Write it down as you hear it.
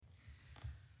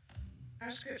Our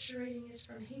scripture reading is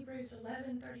from Hebrews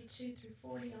 11:32 through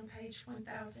 40 on page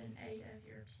 1008 of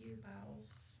your Pew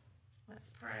Bibles.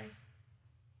 Let's pray.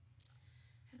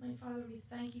 Heavenly Father, we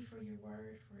thank you for your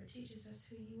word, for it teaches us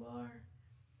who you are,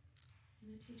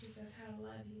 and it teaches us how to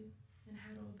love you and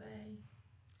how to obey.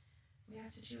 We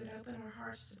ask that you would open our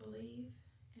hearts to believe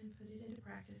and put it into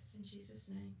practice. In Jesus'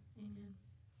 name, amen.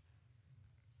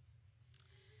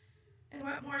 And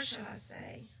what more shall I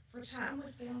say? For time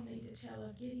would fail me to tell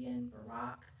of Gideon,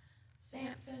 Barak,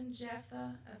 Samson,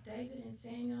 Jephthah, of David and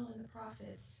Samuel and the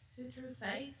prophets, who through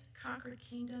faith conquered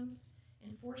kingdoms,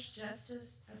 enforced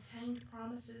justice, obtained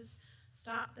promises,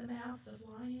 stopped the mouths of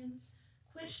lions,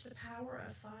 quenched the power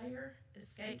of fire,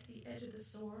 escaped the edge of the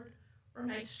sword, were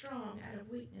made strong out of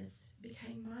weakness,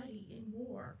 became mighty in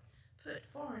war, put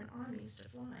foreign armies to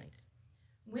flight.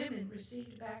 Women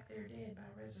received back their dead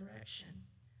by resurrection.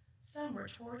 Some were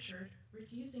tortured,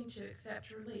 refusing to accept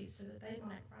release so that they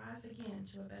might rise again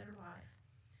to a better life.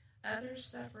 Others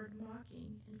suffered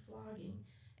mocking and flogging,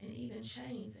 and even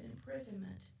chains and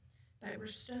imprisonment. They were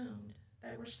stoned,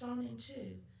 they were sawn in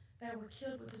two, they were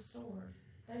killed with a sword.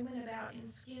 They went about in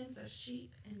skins of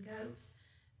sheep and goats,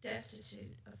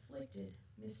 destitute, afflicted,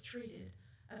 mistreated,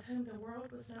 of whom the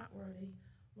world was not worthy,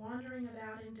 wandering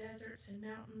about in deserts and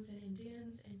mountains and in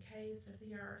dens and caves of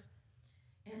the earth.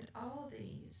 And all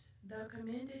these, though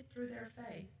commended through their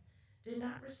faith, did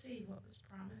not receive what was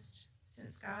promised,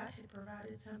 since God had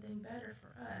provided something better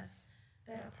for us,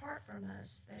 that apart from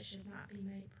us they should not be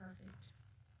made perfect.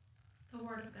 The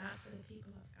word of God for the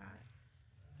people of God.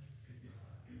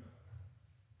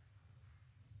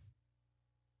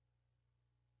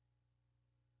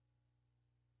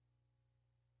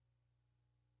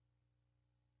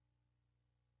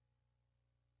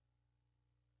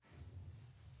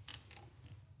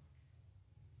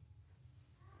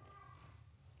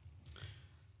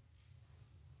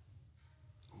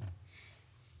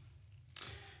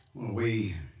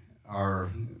 We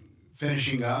are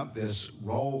finishing up this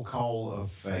roll call of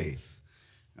faith.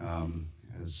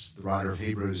 As the writer of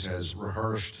Hebrews has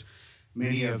rehearsed,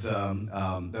 many of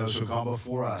those who have gone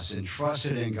before us and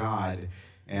trusted in God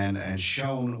and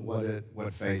shown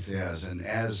what faith is. And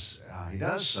as he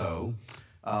does so,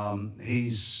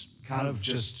 he's kind of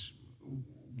just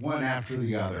one after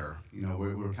the other. You know,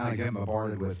 we're kind of getting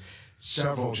bombarded with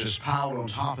several just piled on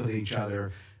top of each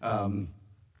other.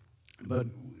 But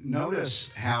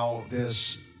notice how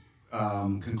this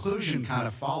conclusion kind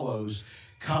of follows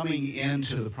coming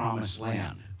into the promised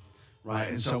land, right?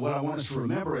 And so what I want us to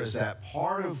remember is that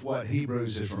part of what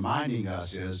Hebrews is reminding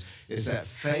us is that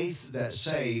faith that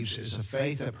saves is a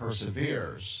faith that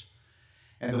perseveres.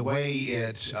 And the way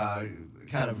it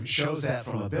kind of shows that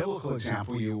from a biblical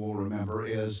example, you will remember,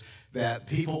 is that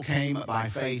people came by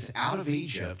faith out of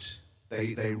Egypt.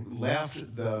 They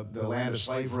left the land of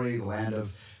slavery, the land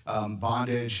of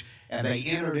bondage, and they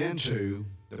entered into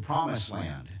the promised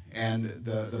land. And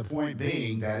the point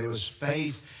being that it was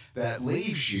faith that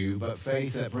leaves you, but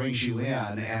faith that brings you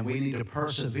in. And we need to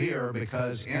persevere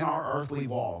because in our earthly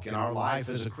walk, in our life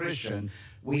as a Christian,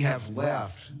 we have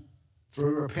left,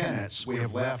 through repentance, we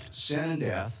have left sin and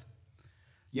death,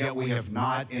 yet we have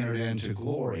not entered into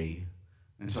glory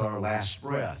until our last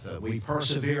breath. We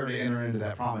persevere to enter into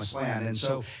that promised land. And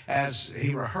so as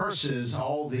he rehearses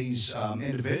all these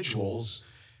individuals,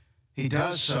 he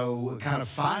does so kind of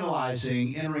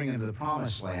finalizing entering into the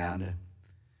promised land,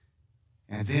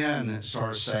 and then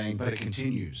starts saying, but it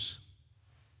continues.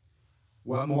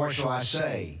 What more shall I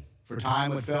say? For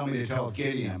time would fail me to tell of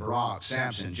Gideon, Barak,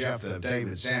 Samson, Jephthah,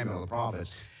 David, Samuel, the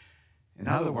prophets. In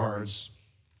other words,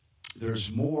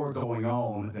 there's more going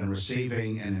on than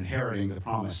receiving and inheriting the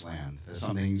promised land. That's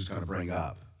something he's going to bring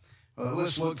up. Well,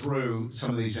 let's look through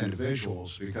some of these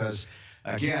individuals because,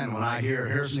 again, when I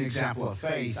here's an example of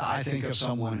faith, I think of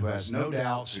someone who has no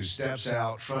doubts, who steps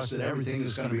out, trusts that everything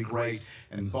is going to be great,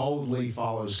 and boldly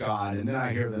follows God. And then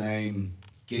I hear the name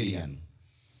Gideon.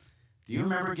 Do you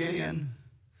remember Gideon?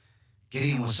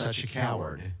 Gideon was such a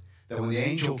coward that when the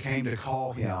angel came to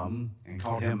call him and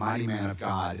called him mighty man of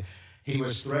God, he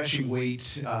was threshing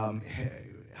wheat,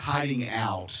 hiding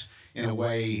out in a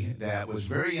way that was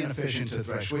very inefficient to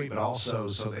thresh wheat, but also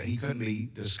so that he couldn't be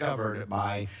discovered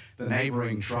by the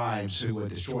neighboring tribes who would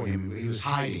destroy him. He was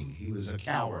hiding. He was a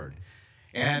coward.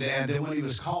 And then when he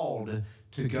was called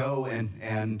to go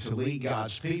and to lead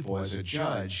God's people as a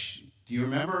judge, do you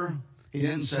remember? He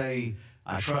didn't say,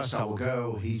 I trust I will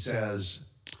go. He says,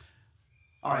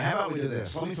 all right, how about we do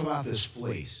this? Let me throw out this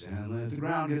fleece. And if the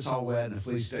ground gets all wet and the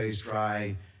fleece stays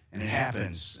dry, and it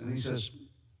happens. And he says,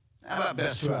 How about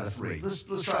best 2 out of 3? Let's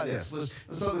try this. Let's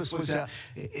throw this voice out.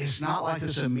 It's not like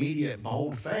this immediate,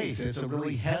 bold faith. It's a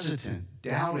really hesitant,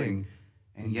 doubting,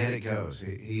 and yet it goes.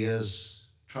 He is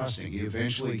trusting. He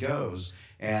eventually goes,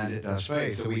 and it does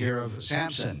faith. We hear of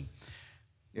Samson.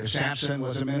 If Samson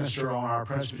was a minister on our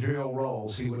presbyterial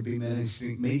rolls, he would be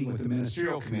meeting with the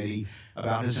ministerial committee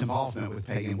about his involvement with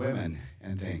pagan women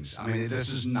and things. I mean,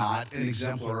 this is not an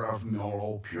exemplar of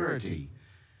moral purity.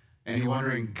 And you're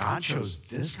wondering, God chose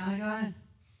this kind of guy?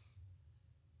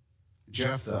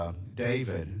 Jephthah,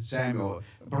 David, Samuel,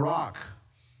 Barak.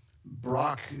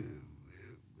 Barak,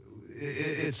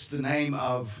 it's the name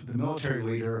of the military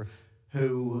leader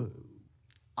who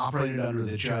operated under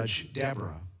the judge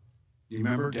Deborah. You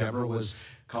remember Deborah was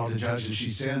called a judge, and she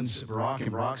sends Barak,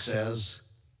 and Barak says,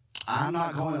 I'm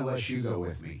not going unless you go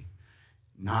with me.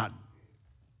 Not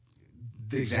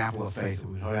the example of faith that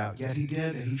we put out. Yet he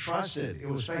did, and he trusted. It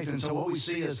was faith. And so what we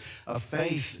see is a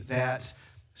faith that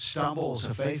stumbles,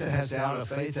 a faith that has doubt, a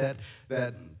faith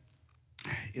that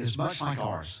is much like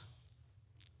ours,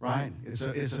 right? It's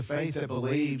a faith that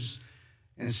believes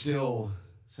and still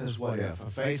says, what if? A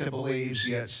faith that believes,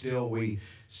 yet still we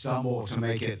stumble to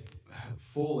make it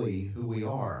fully who we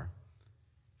are.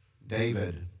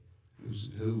 David,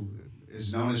 who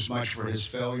is known as much for his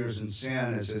failures and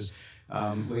sin as his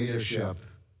leadership.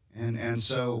 And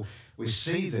so we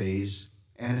see these,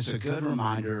 and it's a good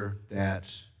reminder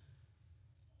that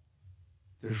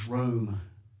there's room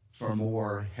for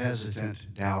more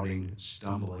hesitant, doubting,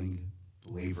 stumbling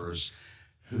believers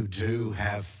who do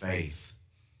have faith.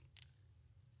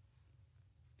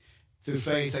 Through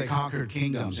faith, they conquered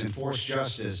kingdoms, enforced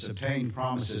justice, obtained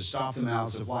promises, stopped the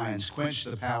mouths of lions, quenched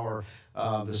the power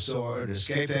of the sword,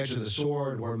 escaped the edge of the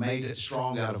sword, were made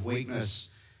strong out of weakness.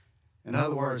 In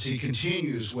other words, he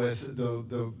continues with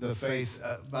the faith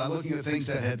by looking at things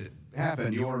that had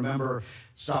happened. You'll remember,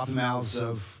 stop the mouths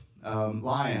of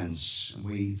lions.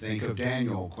 We think of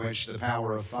Daniel, quenched the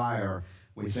power of fire.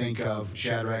 We think of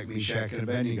Shadrach, Meshach, and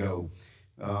Abednego.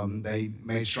 They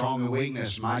made strong in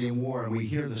weakness, mighty in war, and we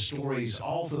hear the stories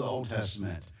all through the Old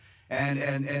Testament. And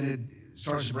it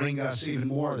starts to bring us even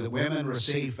more that women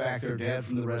received back their dead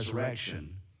from the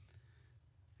resurrection.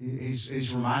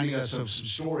 He's reminding us of some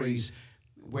stories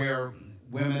where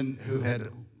women who had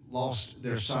lost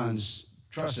their sons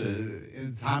trusted.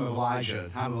 In the time of Elijah, the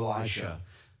time of Elisha,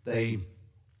 they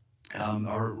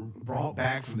are brought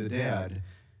back from the dead.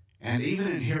 And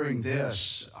even in hearing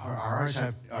this, our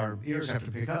ears have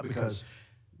to pick up, because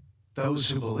those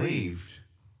who believed,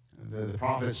 the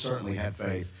prophets certainly had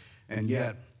faith, and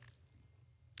yet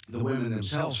the women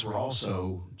themselves were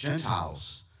also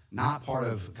Gentiles, not part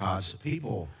of God's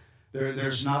people.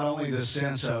 There's not only the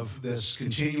sense of this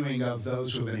continuing of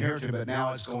those who have inherited, but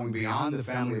now it's going beyond the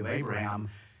family of Abraham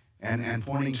and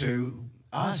pointing to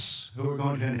us who are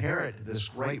going to inherit this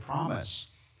great promise.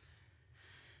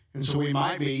 And so we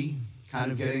might be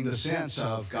kind of getting the sense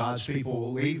of God's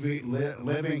people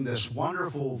living this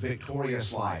wonderful,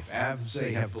 victorious life as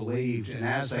they have believed and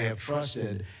as they have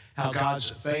trusted, how God's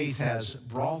faith has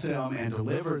brought them and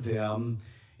delivered them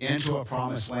into a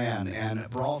promised land and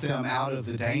brought them out of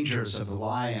the dangers of the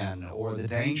lion or the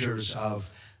dangers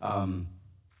of the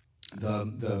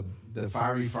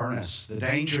fiery furnace, the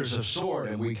dangers of sword.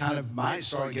 And we kind of might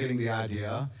start getting the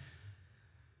idea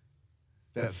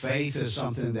that faith is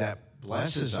something that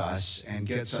blesses us and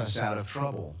gets us out of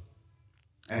trouble.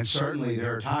 And certainly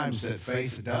there are times that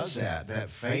faith does that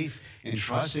faith in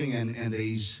trusting in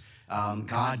these,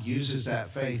 God uses that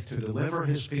faith to deliver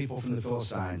his people from the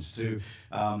Philistines, to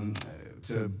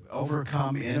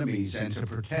overcome enemies and to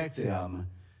protect them.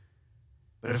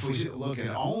 But if we look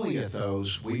only at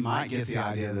those, we might get the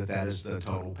idea that that is the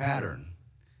total pattern.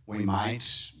 We might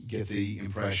get the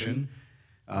impression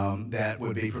that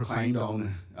would be proclaimed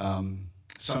on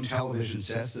some television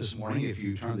sets this morning. If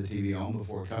you turn the TV on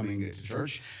before coming to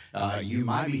church, you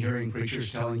might be hearing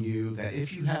preachers telling you that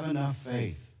if you have enough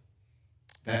faith,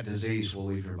 that disease will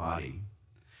leave your body.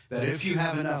 That if you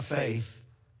have enough faith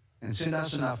and send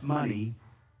us enough money,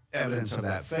 evidence of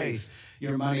that faith,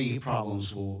 your money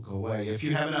problems will go away. If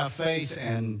you have enough faith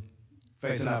and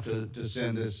faith enough to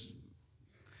send this,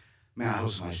 man, I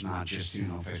hope somebody's not just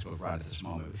tuning on Facebook right at this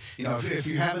moment. You know, if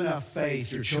you have enough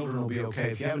faith, your children will be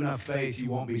okay. If you have enough faith, you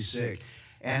won't be sick.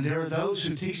 And there are those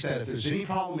who teach that if there's any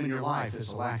problem in your life,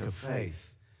 it's a lack of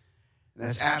faith. And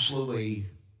that's absolutely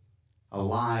a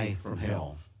lie from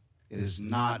hell. It is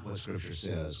not what Scripture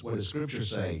says. What does Scripture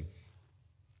say?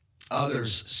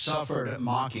 Others suffered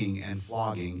mocking and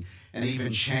flogging, and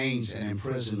even chains and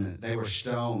imprisonment. They were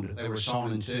stoned. They were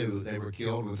sawn in two. They were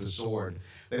killed with the sword.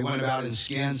 They went about in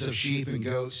skins of sheep and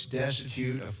goats,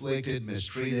 destitute, afflicted,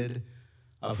 mistreated,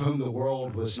 of whom the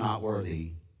world was not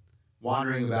worthy,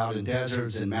 wandering about in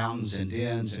deserts and mountains and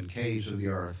dens and caves of the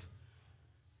earth.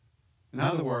 In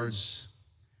other words,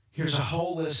 here's a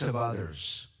whole list of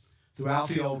others throughout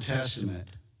the Old Testament.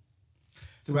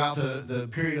 Throughout the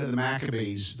period of the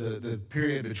Maccabees, the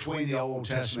period between the Old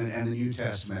Testament and the New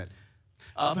Testament,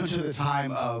 up until the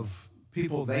time of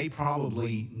people they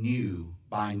probably knew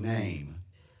by name,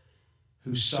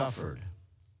 who suffered,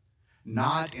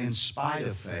 not in spite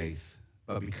of faith,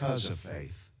 but because of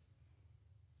faith.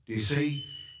 Do you see?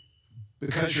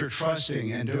 Because you're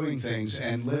trusting and doing things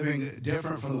and living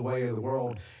different from the way of the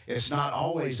world, it's not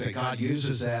always that God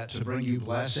uses that to bring you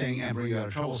blessing and bring you out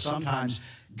of trouble. Sometimes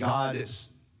God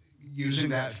is using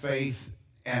that faith,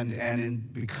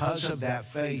 and because of that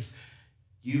faith,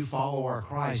 you follow our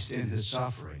Christ in his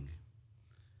suffering.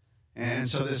 And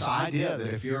so this idea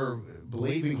that if you're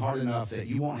believing hard enough that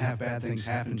you won't have bad things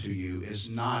happen to you is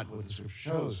not what the scripture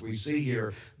shows. We see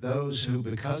here those who,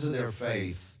 because of their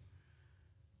faith,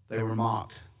 they were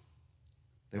mocked.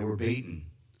 They were beaten.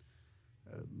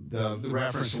 The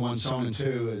reference to 1 sown in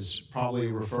two is probably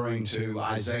referring to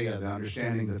Isaiah, the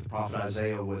understanding that the prophet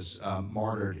Isaiah was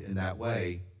martyred in that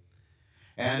way.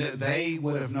 And they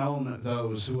would have known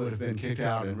those who would have been kicked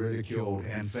out and ridiculed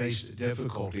and faced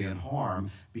difficulty and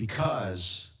harm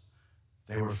because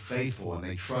they were faithful and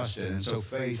they trusted. And so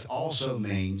faith also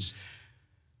means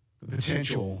the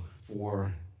potential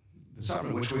for the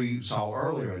suffering, which we saw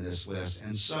earlier in this list.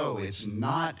 And so it's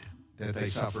not that they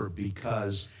suffer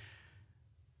because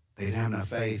they didn't have enough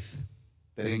faith,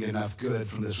 they didn't get enough good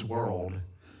from this world.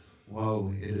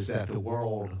 Woe, it is that the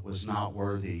world was not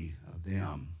worthy of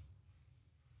them.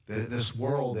 This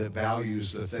world that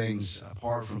values the things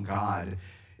apart from God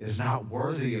is not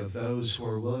worthy of those who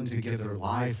are willing to give their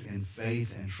life in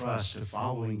faith and trust to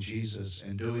following Jesus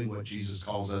and doing what Jesus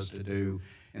calls us to do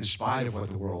in spite of what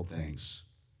the world thinks.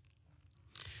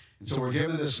 And so we're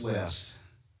given this list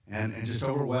and just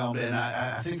overwhelmed. And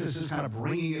I think this is kind of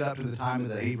bringing it up to the time of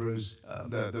the Hebrews,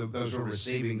 those who are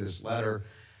receiving this letter.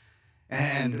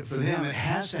 And for them, it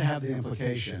has to have the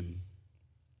implication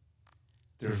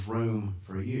there's room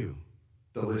for you.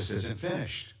 The list isn't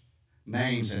finished.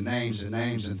 Names and names and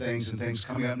names and things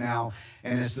coming up now.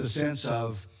 And it's the sense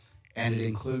of, and it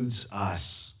includes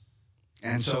us.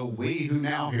 And so we who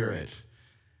now hear it,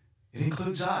 it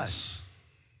includes us.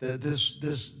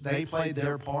 They played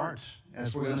their part,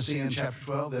 as we're going to see in chapter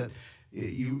 12, that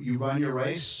you run your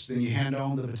race, then you hand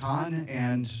on the baton,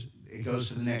 and it goes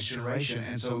to the next generation.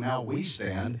 And so now we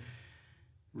stand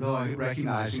really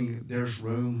recognizing there's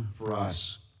room for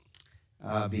us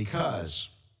because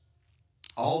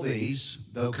all these,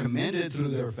 though commended through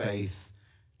their faith,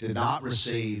 did not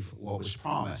receive what was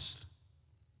promised.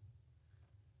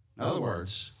 In other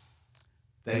words,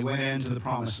 they went into the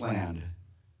promised land,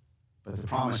 but the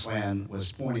promised land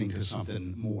was pointing to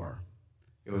something more.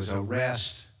 It was a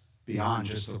rest beyond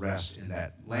just the rest in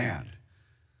that land.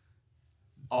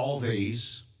 All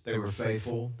these, they were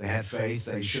faithful, they had faith,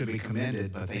 they should be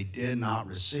commended, but they did not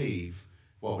receive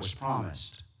what was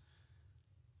promised.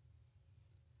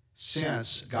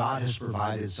 Since God has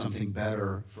provided something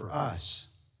better for us,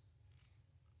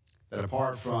 that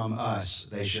apart from us,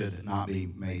 they should not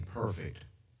be made perfect.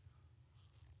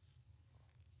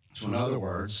 So in other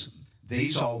words,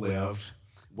 these all lived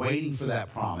waiting for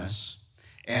that promise,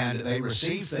 and they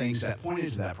received things that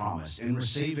pointed to that promise. In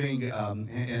receiving,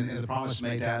 and the promise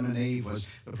made to Adam and Eve was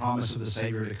the promise of the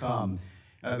Savior to come.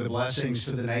 The blessings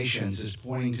to the nations is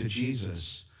pointing to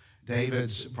Jesus.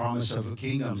 David's promise of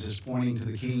kingdoms is pointing to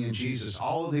the King and Jesus.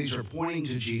 All of these are pointing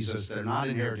to Jesus. They're not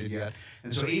inherited yet.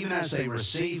 And so even as they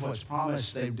receive what's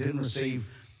promised, they didn't receive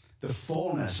the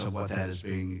fullness of what that is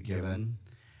being given.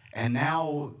 And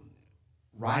now,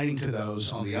 writing to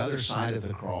those on the other side of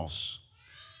the cross,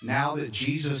 now that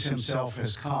Jesus himself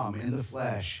has come in the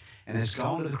flesh and has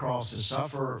gone to the cross to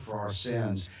suffer for our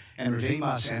sins and redeem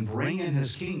us and bring in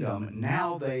his kingdom,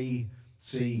 now they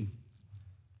see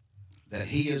that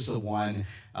he is the one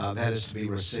that is to be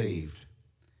received.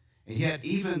 And yet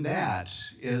even that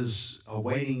is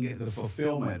awaiting the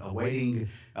fulfillment, awaiting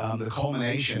the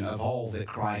culmination of all that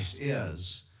Christ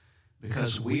is.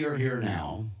 Because we are here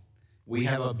now. We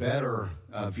have a better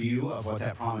view of what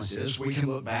that promise is. We can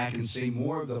look back and see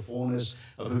more of the fullness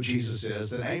of who Jesus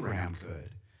is than Abraham could.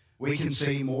 We can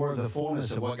see more of the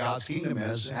fullness of what God's kingdom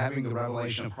is, having the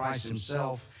revelation of Christ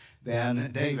himself,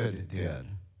 than David did.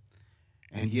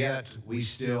 and yet we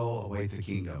still await the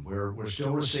kingdom. We're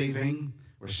still receiving.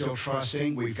 We're still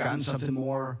trusting. We've gotten something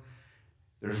more.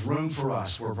 There's room for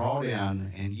us. We're brought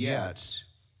in, and yet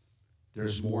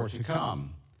there's more to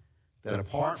come. That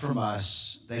apart from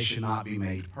us, they should not be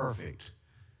made perfect.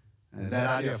 And that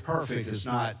idea of perfect is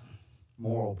not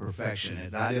moral perfection.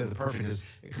 The idea of the perfect is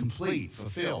complete,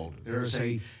 fulfilled. There's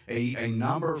a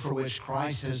number for which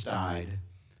Christ has died,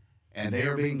 and they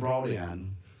are being brought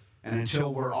in. And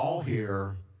until we're all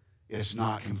here, it's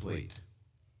not complete.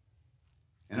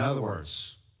 In other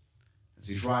words, as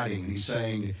he's writing, he's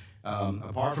saying,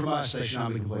 apart from us, they should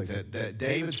not be complete. That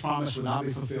David's promise would not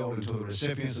be fulfilled until the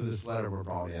recipients of this letter were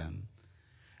brought in,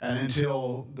 and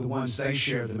until the ones they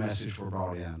shared the message were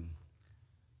brought in,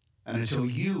 and until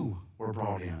you were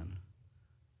brought in.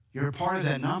 You're a part of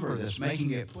that number that's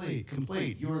making it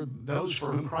complete. You're those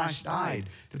for whom Christ died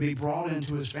to be brought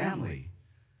into his family.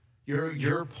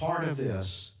 You're part of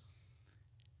this.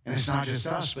 And it's not just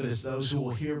us, but it's those who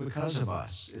will hear because of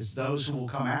us. It's those who will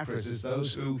come after us. It's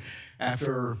those who,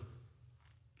 after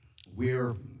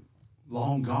we're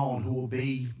long gone, who will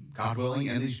be, God willing,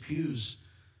 in these pews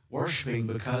worshiping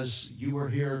because you were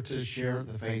here to share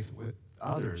the faith with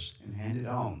others and hand it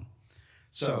on.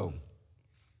 So,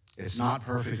 it's not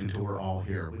perfect until we're all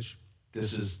here, which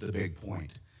this is the big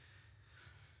point.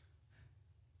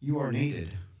 You are needed.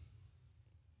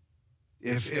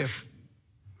 If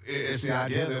it's the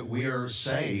idea that we are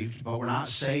saved, but we're not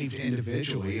saved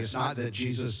individually. It's not that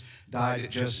Jesus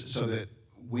died just so that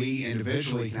we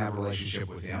individually can have a relationship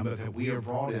with him, but that we are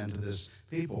brought into this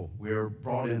people. We are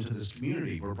brought into this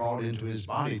community. We're brought into his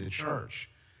body, the church.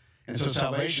 And so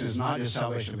salvation is not just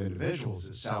salvation of individuals.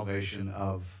 It's salvation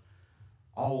of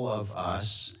all of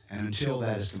us. And until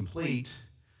that is complete,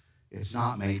 it's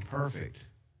not made perfect.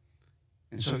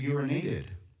 And so you are needed.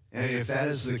 If that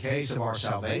is the case of our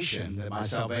salvation, that my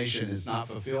salvation is not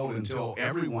fulfilled until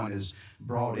everyone is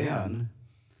brought in,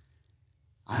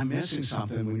 I'm missing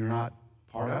something when you're not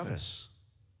part of us.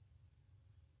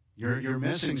 You're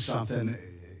missing something.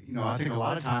 You know, I think a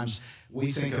lot of times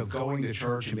we think of going to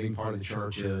church and being part of the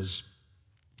church is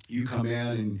you come in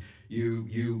and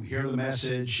you hear the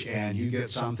message and you get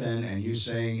something and you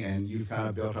sing and you've kind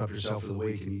of built up yourself for the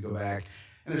week and you go back.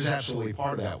 And there's absolutely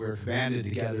part of that. We're commanded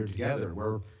to gather together.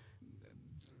 We're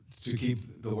to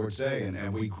keep the Lord's Day,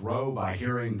 and we grow by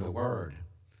hearing the word.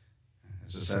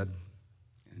 As I said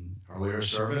in earlier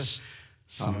service,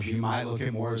 some of you might look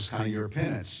at more as kind of your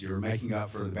penance. You're making up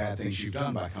for the bad things you've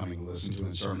done by coming to listen to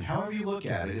a sermon. However you look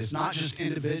at it, it's not just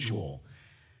individual.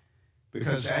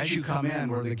 Because as you come in,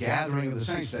 we're the gathering of the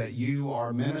saints, that you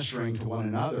are ministering to one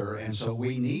another, and so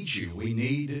we need you. We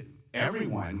need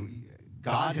everyone.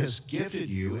 God has gifted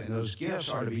you, and those gifts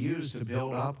are to be used to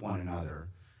build up one another.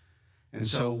 And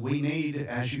so we need,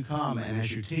 as you come and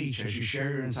as you teach, as you share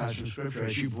your insights from Scripture,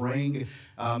 as you bring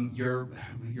your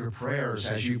prayers,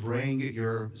 as you bring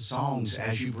your songs,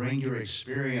 as you bring your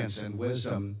experience and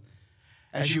wisdom,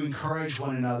 as you encourage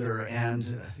one another,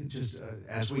 and just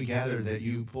as we gather, that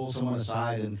you pull someone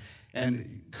aside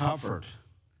and comfort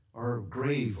or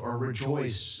grieve or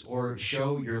rejoice or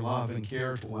show your love and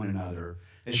care to one another,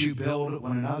 as you build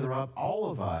one another up, all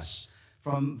of us,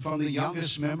 from the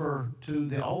youngest member to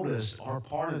the oldest, are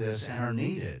part of this and are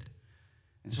needed.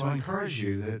 And so I encourage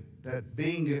you that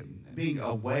being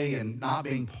away and not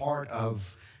being part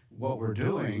of what we're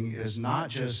doing is not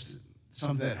just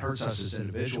something that hurts us as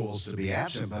individuals to be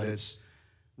absent, but it's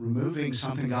removing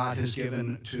something God has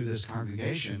given to this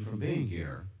congregation from being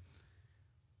here.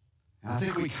 And I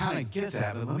think we kind of get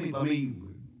that, but let me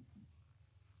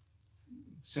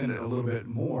send it a little bit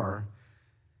more.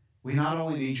 We not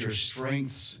only need your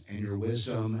strengths and your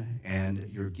wisdom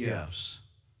and your gifts,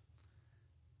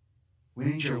 we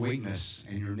need your weakness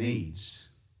and your needs.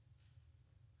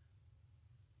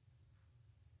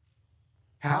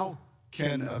 How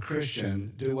can a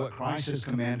Christian do what Christ has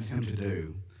commanded him to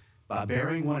do by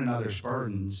bearing one another's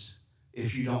burdens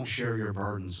if you don't share your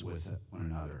burdens with one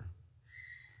another?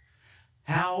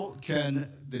 How can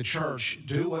the church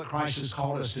do what Christ has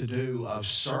called us to do, of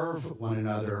serve one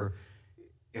another,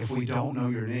 if we don't know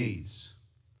your needs?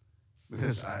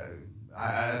 Because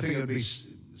I think it would be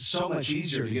so much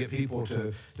easier to get people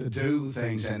to do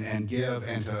things and give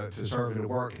and to serve and to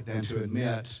work than to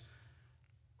admit,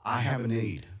 I have a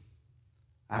need.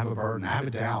 I have a burden. I have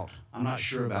a doubt. I'm not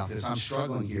sure about this. I'm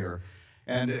struggling here.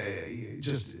 And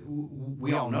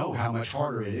we all know how much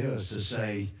harder it is to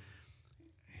say,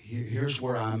 here's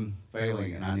where I'm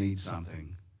failing and I need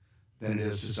something, than it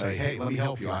is to say, hey, let me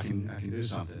help you. I can do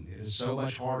something. It is so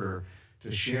much harder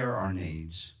to share our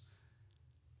needs.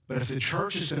 But if the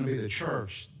church is going to be the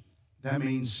church, That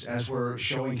means as we're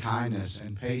showing kindness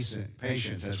and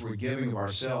patience, as we're giving of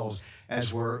ourselves,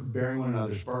 as we're bearing one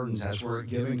another's burdens, as we're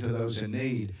giving to those in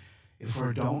need, if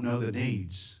we don't know the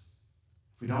needs,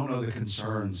 if we don't know the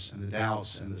concerns and the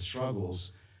doubts and the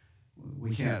struggles,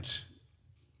 we can't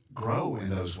grow in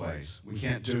those ways. We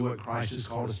can't do what Christ has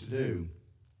called us to do.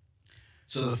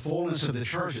 So the fullness of the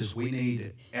church is we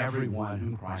need everyone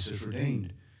whom Christ has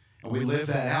redeemed. And we live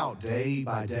that out day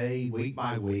by day, week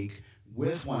by week,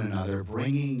 with one another,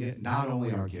 bringing not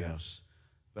only our gifts,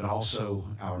 but also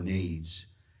our needs.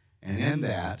 And in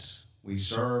that, we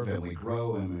serve and we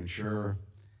grow and mature,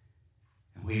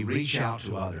 and we reach out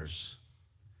to others,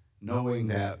 knowing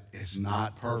that it's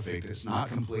not perfect, it's not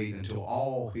complete until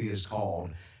all He has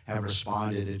called have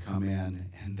responded and come in,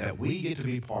 and that we get to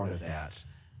be part of that,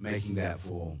 making that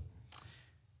full.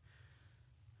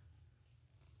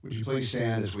 Would you please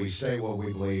stand as we say what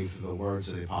we believe through the words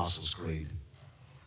of the Apostles' Creed?